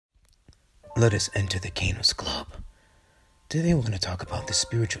Let us enter the Canos Club. Today we're going to talk about the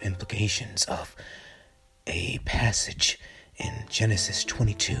spiritual implications of a passage in Genesis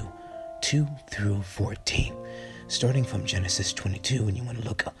 22, 2 through 14. Starting from Genesis 22, and you want to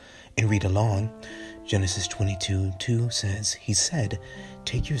look and read along, Genesis 22, 2 says, He said,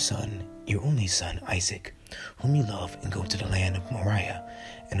 Take your son, your only son, Isaac, whom you love, and go to the land of Moriah,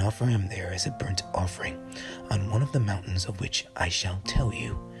 and offer him there as a burnt offering on one of the mountains of which I shall tell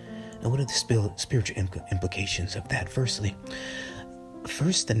you. Now, what are the spiritual implications of that? First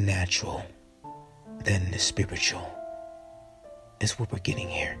the natural, then the spiritual is what we're getting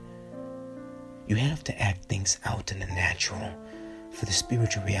here. You have to act things out in the natural for the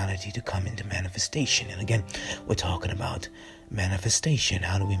spiritual reality to come into manifestation. And again, we're talking about manifestation.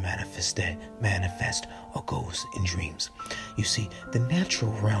 How do we manifest our goals in dreams? You see, the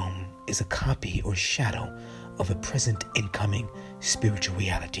natural realm is a copy or shadow of a present incoming spiritual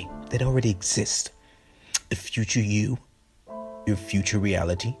reality that already exists. The future you, your future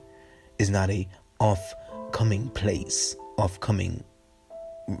reality, is not a off-coming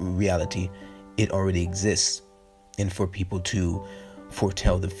reality. It already exists. And for people to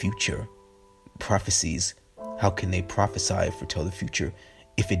foretell the future, prophecies, how can they foretell the future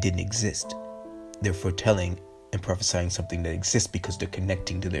if it didn't exist? They're foretelling and prophesying something that exists because they're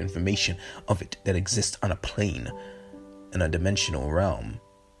connecting to the information of it that exists on a plane, in a dimensional realm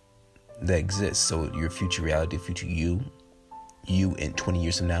that exists. So your future reality, future you in 20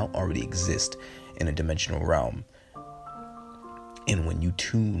 years from now already exist in a dimensional realm. And when you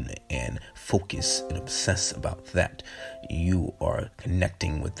tune and focus and obsess about that, you are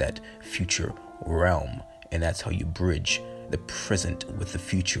connecting with that future realm. And that's how you bridge the present with the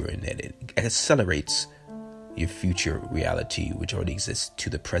future, and it accelerates your future reality, which already exists, to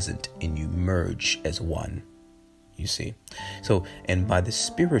the present, and you merge as one. You see? So, and by the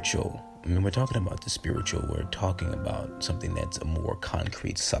spiritual, when we're talking about the spiritual, we're talking about something that's a more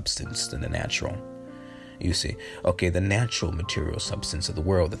concrete substance than the natural. You see? Okay, the natural material substance of the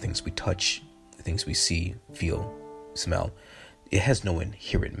world, the things we touch, the things we see, feel, smell, it has no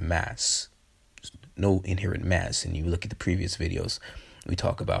inherent mass. And you look at the previous videos, we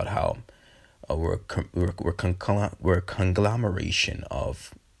talk about how we're a conglomeration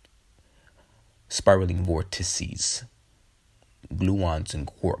of spiraling vortices, gluons and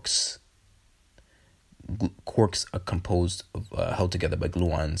quarks. Quarks are composed of, held together by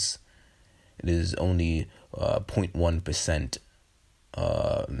gluons. It is only 0.1%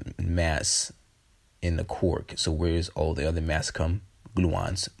 mass in the quark. So where does all the other mass come?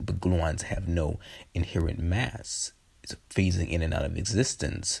 Gluons. But gluons have no inherent mass. It's phasing in and out of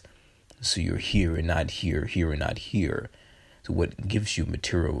existence. So you're here and not here, here and not here. So what gives you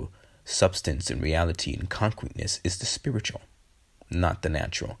material substance and reality and concreteness is the spiritual, not the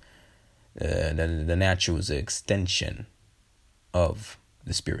natural. The natural is an extension of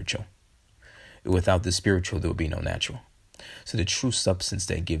the spiritual. Without the spiritual, there will be no natural. So the true substance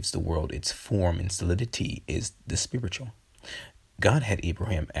that gives the world its form and solidity is the spiritual. God had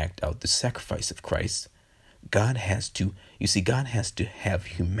Abraham act out the sacrifice of Christ. God has to have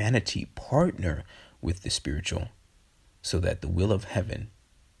humanity partner with the spiritual so that the will of heaven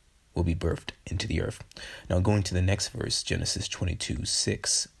will be birthed into the earth. Now going to the next verse, Genesis 22,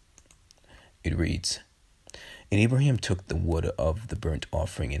 6, it reads, And Abraham took the wood of the burnt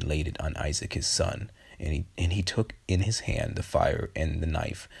offering and laid it on Isaac his son. And he took in his hand the fire and the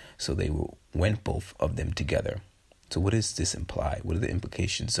knife. So they went both of them together. So what does this imply? What are the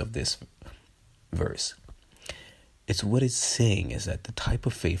implications of this verse? It's what it's saying is that the type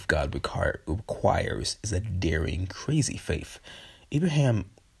of faith God requires is a daring, crazy faith. Abraham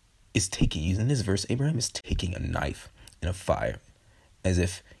is taking a knife and a fire as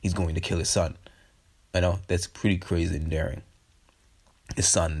if he's going to kill his son. I know that's pretty crazy and daring. His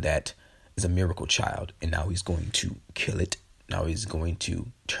son that is a miracle child, and now he's going to kill it. Now he's going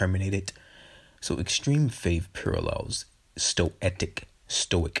to terminate it. So extreme faith parallels stoic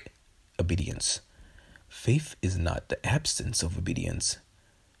obedience. Faith is not the absence of obedience.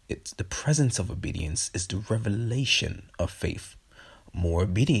 It's the presence of obedience is the revelation of faith. More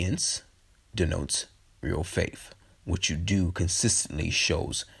obedience denotes real faith. What you do consistently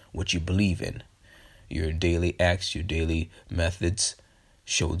shows what you believe in. Your daily acts, your daily methods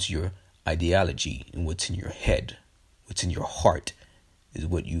shows your ideology and what's in your head. What's in your heart is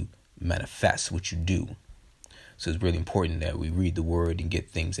what you manifest, what you do. So it's really important that we read the word and get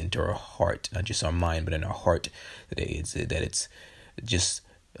things into our heart, not just our mind, but in our heart today. It's just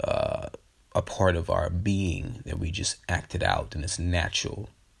a part of our being that we just acted out, and it's natural.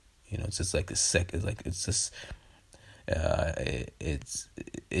 You know, it's just like it's just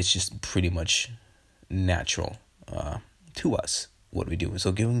It's just pretty much natural to us what we do.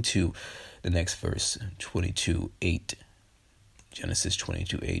 So going to the next verse, 22:8, Genesis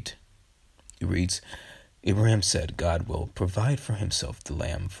 22:8, it reads, Abraham said, God will provide for himself the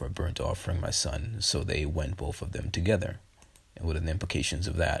lamb for a burnt offering, my son. So they went, both of them together. And what are the implications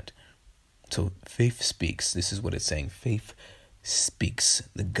of that? So faith speaks. This is what it's saying. Faith speaks.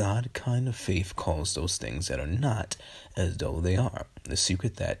 The God kind of faith calls those things that are not as though they are. The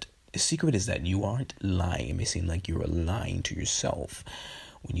secret is that you aren't lying. It may seem like you're lying to yourself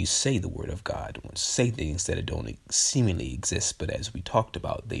when you say the word of God, when you say things that don't seemingly exist, but as we talked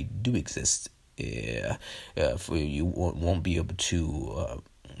about, they do exist. For you won't be able to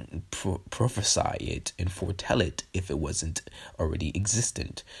prophesy it and foretell it if it wasn't already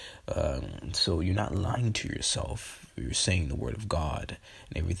existent. So you're not lying to yourself. You're saying the word of God,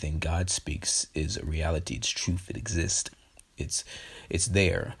 and everything God speaks is a reality. It's truth. It exists. It's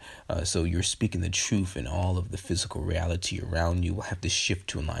there. So you're speaking the truth, and all of the physical reality around you will have to shift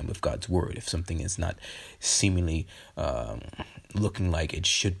to align with God's word. If something is not seemingly looking like it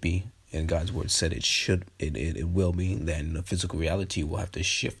should be, and God's word said it will be, then the physical reality will have to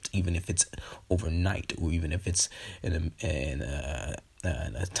shift, even if it's overnight, or even if it's in a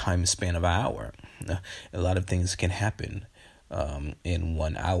time span of an hour. A lot of things can happen in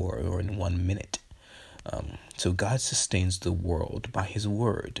 1 hour or in 1 minute. So God sustains the world by his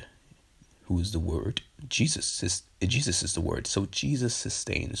word. Who is the word? Jesus is the word. So Jesus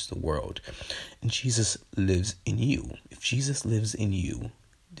sustains the world, and Jesus lives in you. If Jesus lives in you,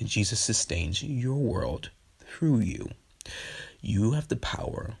 then Jesus sustains your world through you. You have the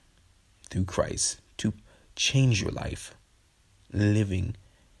power through Christ to change your life, and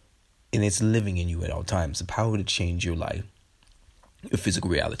it's living in you at all times. The power to change your life, your physical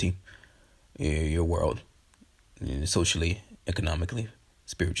reality, your world, socially, economically,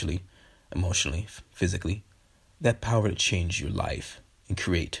 spiritually, emotionally, physically. That power to change your life and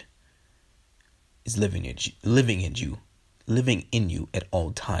create is living in you at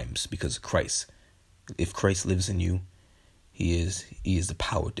all times, because of Christ. If Christ lives in you, he is the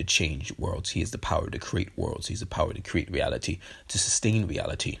power to change worlds. He is the power to create worlds. He's the power to create reality, to sustain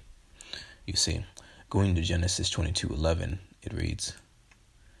reality. You see, going to Genesis 22:11, it reads,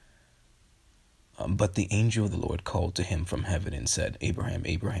 but the angel of the Lord called to him from heaven and said, Abraham,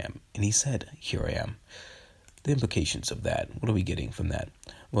 Abraham. And he said, here I am. The implications of that, what are we getting from that?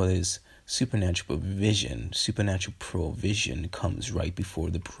 Well, there's supernatural provision comes right before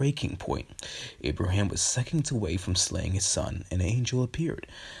the breaking point. Abraham was seconds away from slaying his son, and an angel appeared.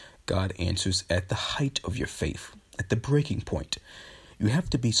 God answers at the height of your faith, at the breaking point. You have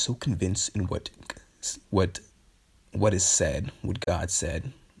to be so convinced in what is said, what God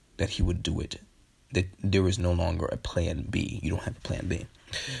said, that he would do it, that there is no longer a plan B. You don't have a plan B.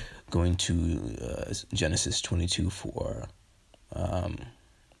 Going to Genesis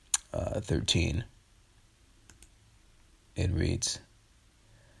 22:13, it reads,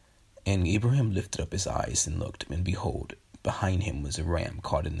 and Abraham lifted up his eyes and looked, and behold, behind him was a ram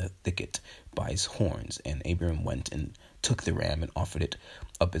caught in the thicket by his horns. And Abraham went and took the ram and offered it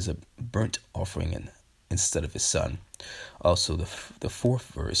up as a burnt offering instead of his son. Also, the fourth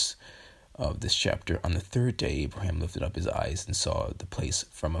verse of this chapter, on the third day, Abraham lifted up his eyes and saw the place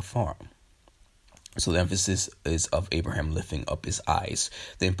from afar. So the emphasis is of Abraham lifting up his eyes.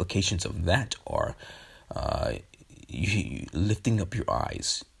 The implications of that are lifting up your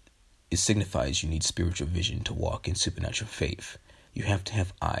eyes. It signifies you need spiritual vision to walk in supernatural faith. You have to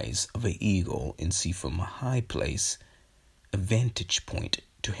have eyes of an eagle and see from a high place, a vantage point,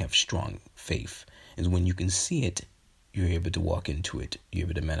 to have strong faith. And when you can see it, you're able to walk into it. You're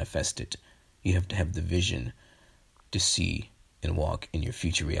able to manifest it. You have to have the vision to see and walk in your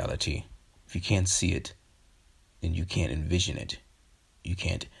future reality. If you can't see it, then you can't envision it. You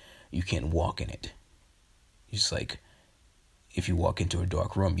can't walk in it. It's like if you walk into a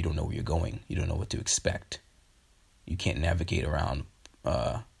dark room, you don't know where you're going. You don't know what to expect. You can't navigate around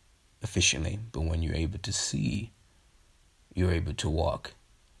efficiently. But when you're able to see, you're able to walk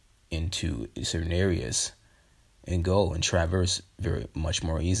into certain areas and go and traverse very much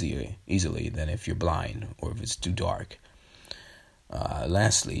more easily than if you're blind or if it's too dark.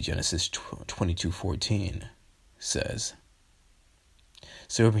 Lastly, Genesis 22:14 says,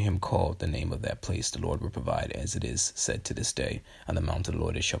 so Abraham called the name of that place, the Lord will provide, as it is said to this day, on the mount of the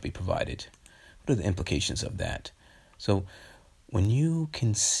Lord it shall be provided. What are the implications of that? So when you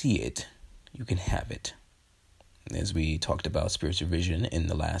can see it, you can have it. As we talked about spiritual vision in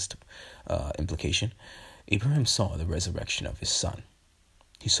the last implication, Abraham saw the resurrection of his son.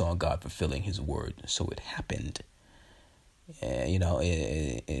 He saw God fulfilling his word, so it happened.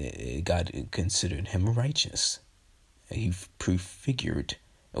 God considered him righteous. He prefigured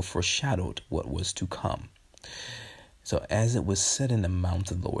or foreshadowed what was to come. So as it was said in the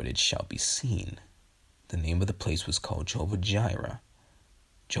mount of the Lord, it shall be seen. The name of the place was called Jehovah Jireh.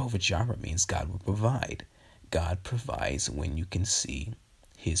 Jehovah Jireh means God will provide. God provides when you can see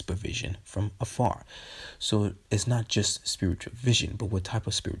his provision from afar. So it's not just spiritual vision, but what type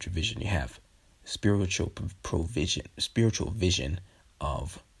of spiritual vision you have? Spiritual provision, spiritual vision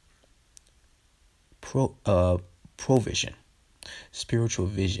of provision, spiritual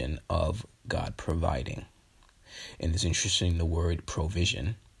vision of God providing. And it's interesting, the word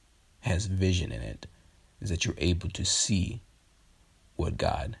provision has vision in it, is that you're able to see what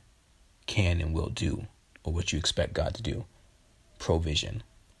God can and will do, or what you expect God to do. Provision.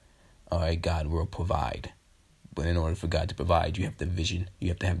 All right, God will provide. But in order for God to provide, you have the vision. You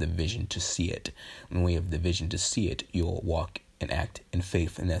have to have the vision to see it. When we have the vision to see it, you'll walk and act in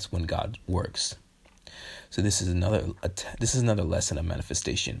faith, and that's when God works. So this is another lesson of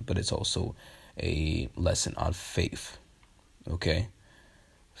manifestation, but it's also a lesson on faith. Okay,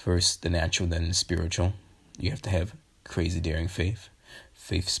 first the natural, then the spiritual. You have to have crazy daring faith.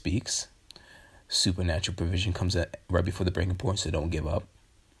 Faith speaks. Supernatural provision comes right before the breaking point, so don't give up.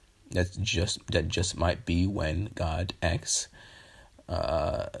 That just might be when God acts.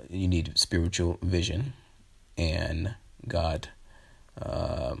 You need spiritual vision, and God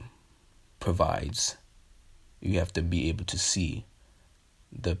provides. You have to be able to see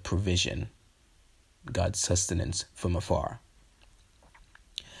the provision, God's sustenance from afar.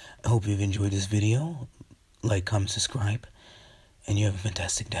 I hope you've enjoyed this video. Like, comment, subscribe, and you have a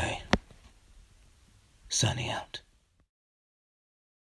fantastic day. Sunny out.